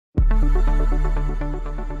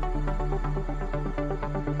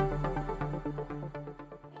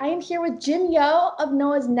I am here with Jin Yo of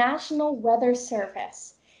NOAA's National Weather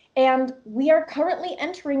Service, and we are currently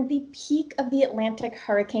entering the peak of the Atlantic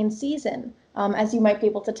hurricane season, as you might be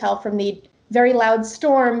able to tell from the very loud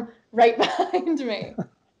storm right behind me.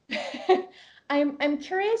 I'm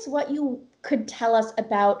curious what you could tell us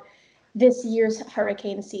about this year's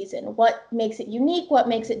hurricane season. What makes it unique? What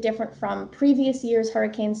makes it different from previous years'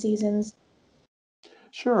 hurricane seasons?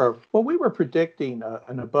 Sure. Well, we were predicting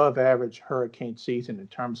an above average hurricane season in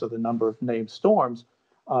terms of the number of named storms.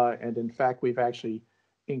 And in fact, we've actually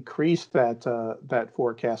increased that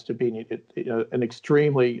forecast to being an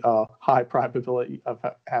extremely high probability of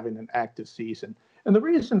having an active season. And the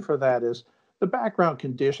reason for that is the background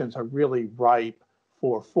conditions are really ripe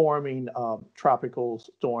for forming tropical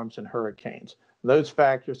storms and hurricanes. Those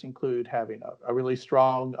factors include having a really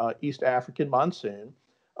strong East African monsoon,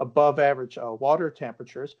 above average water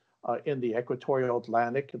temperatures in the equatorial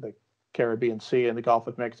Atlantic, the Caribbean Sea, and the Gulf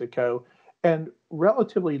of Mexico, and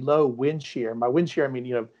relatively low wind shear. By wind shear, I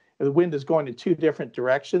mean, the wind is going in two different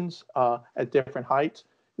directions at different heights.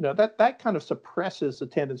 That kind of suppresses the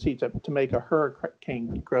tendency to make a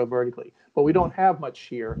hurricane grow vertically. But we don't have much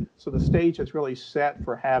shear, so the stage is really set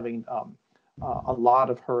for having a lot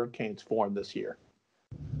of hurricanes form this year.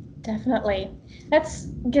 Definitely. That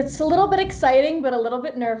gets a little bit exciting, but a little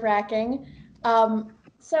bit nerve-wracking. I'm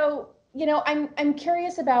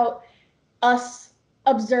curious about us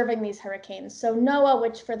observing these hurricanes. So NOAA,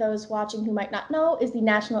 which for those watching who might not know, is the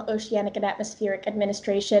National Oceanic and Atmospheric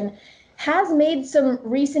Administration, has made some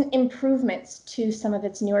recent improvements to some of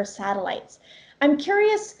its newer satellites. I'm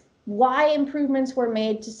curious why improvements were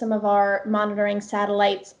made to some of our monitoring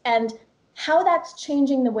satellites and how that's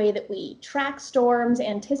changing the way that we track storms,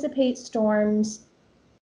 anticipate storms.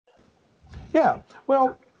 Yeah,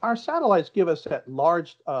 well, our satellites give us that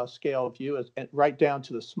large scale view and right down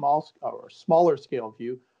to the smaller scale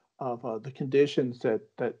view of the conditions that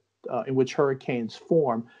in which hurricanes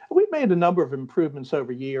form. And we've made a number of improvements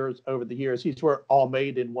over the years. These were all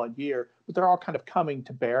made in 1 year, but they're all kind of coming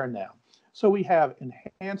to bear now. So we have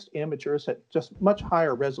enhanced imagers at just much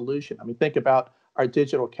higher resolution. I mean, think about our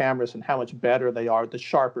digital cameras and how much better they are, the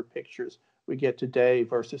sharper pictures we get today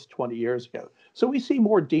versus 20 years ago. So we see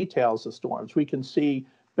more details of storms. We can see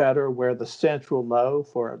better where the central low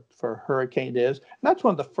for a hurricane is. And that's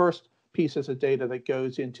one of the first pieces of data that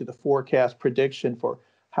goes into the forecast prediction for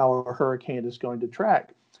how a hurricane is going to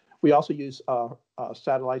track. We also use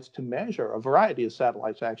satellites to measure, a variety of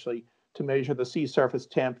satellites actually, to measure the sea surface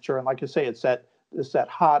temperature. And like I say, it's that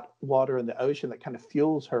hot water in the ocean that kind of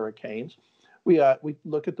fuels hurricanes. We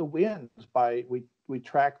look at the winds we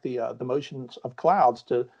track the motions of clouds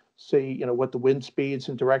to see what the wind speeds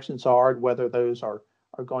and directions are, and whether those are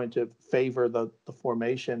going to favor the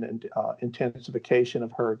formation and intensification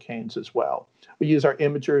of hurricanes as well. We use our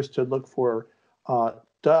imagers to look for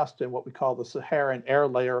dust in what we call the Saharan air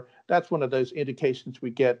layer. That's one of those indications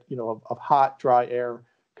we get of hot, dry air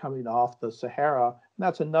coming off the Sahara. And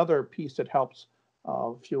that's another piece that helps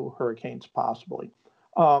fuel hurricanes possibly.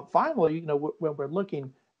 Finally, when we're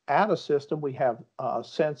looking at a system, we have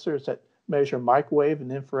sensors that measure microwave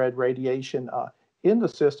and infrared radiation in the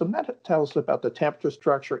system. That tells us about the temperature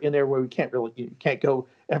structure in there, where you can't go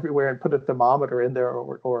everywhere and put a thermometer in there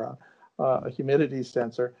or a humidity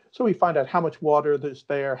sensor. So we find out how much water there's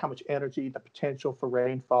there, how much energy, the potential for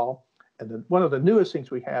rainfall. And then one of the newest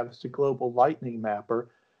things we have is the global lightning mapper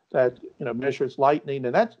that measures lightning,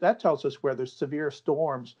 and that tells us where there's severe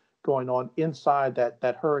storms going on inside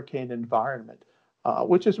that hurricane environment,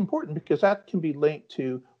 which is important because that can be linked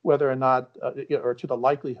to whether or not, or to the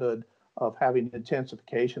likelihood of having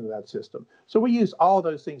intensification of that system. So we use all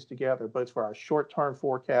those things together, both for our short-term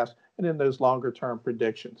forecast and in those longer-term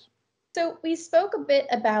predictions. So we spoke a bit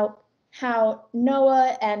about how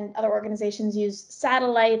NOAA and other organizations use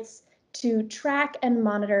satellites to track and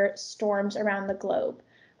monitor storms around the globe.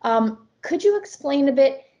 Could you explain a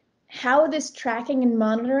bit how this tracking and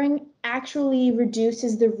monitoring actually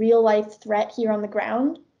reduces the real-life threat here on the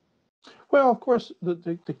ground? Well, of course,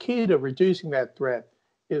 the key to reducing that threat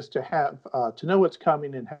is to have to know what's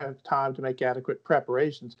coming and have time to make adequate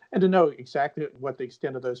preparations and to know exactly what the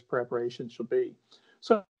extent of those preparations should be.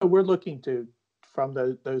 So we're looking from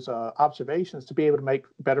those observations to be able to make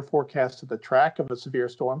better forecasts of the track of a severe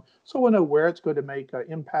storm. So we'll know where it's going to make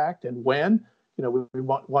impact and when. We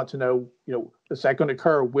want to know, is that going to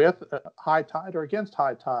occur with high tide or against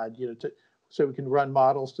high tide, so we can run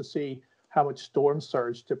models to see how much storm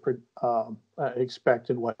surge to expect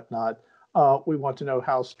and whatnot. We want to know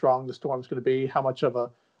how strong the storm is going to be, how much of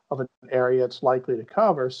an area it's likely to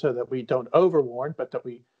cover, so that we don't overwarn, but that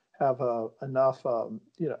we have enough,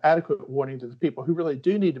 adequate warning to the people who really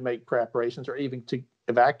do need to make preparations or even to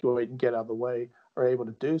evacuate and get out of the way are able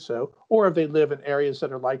to do so. Or if they live in areas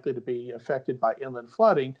that are likely to be affected by inland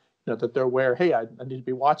flooding, that they're aware, hey, I need to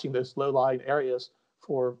be watching those low-lying areas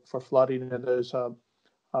for flooding and those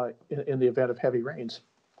in the event of heavy rains.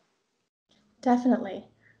 Definitely.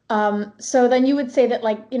 So then you would say that,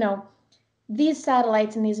 like, these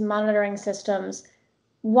satellites and these monitoring systems,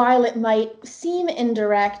 while it might seem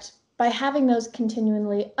indirect, by having those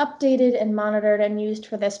continually updated and monitored and used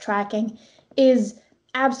for this tracking is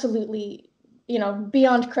absolutely,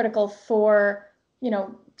 beyond critical for,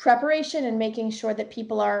 preparation and making sure that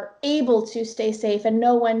people are able to stay safe and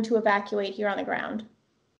know when to evacuate here on the ground.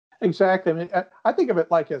 Exactly. I mean, I think of it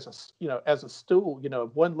like as a stool.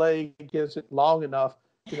 If one leg isn't long enough,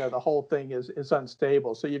 the whole thing is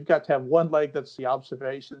unstable. So you've got to have one leg that's the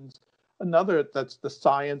observations, another that's the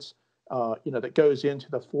science, that goes into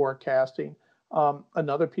the forecasting.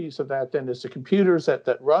 Another piece of that then is the computers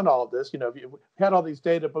that run all of this. If you had all these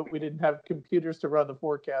data, but we didn't have computers to run the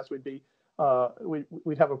forecast, we'd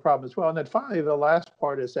have a problem as well. And then finally, the last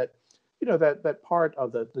part is that, that part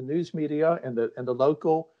of the news media and the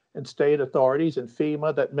local and state authorities and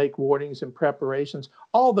FEMA that make warnings and preparations.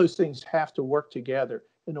 All those things have to work together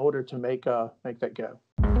in order to make that go.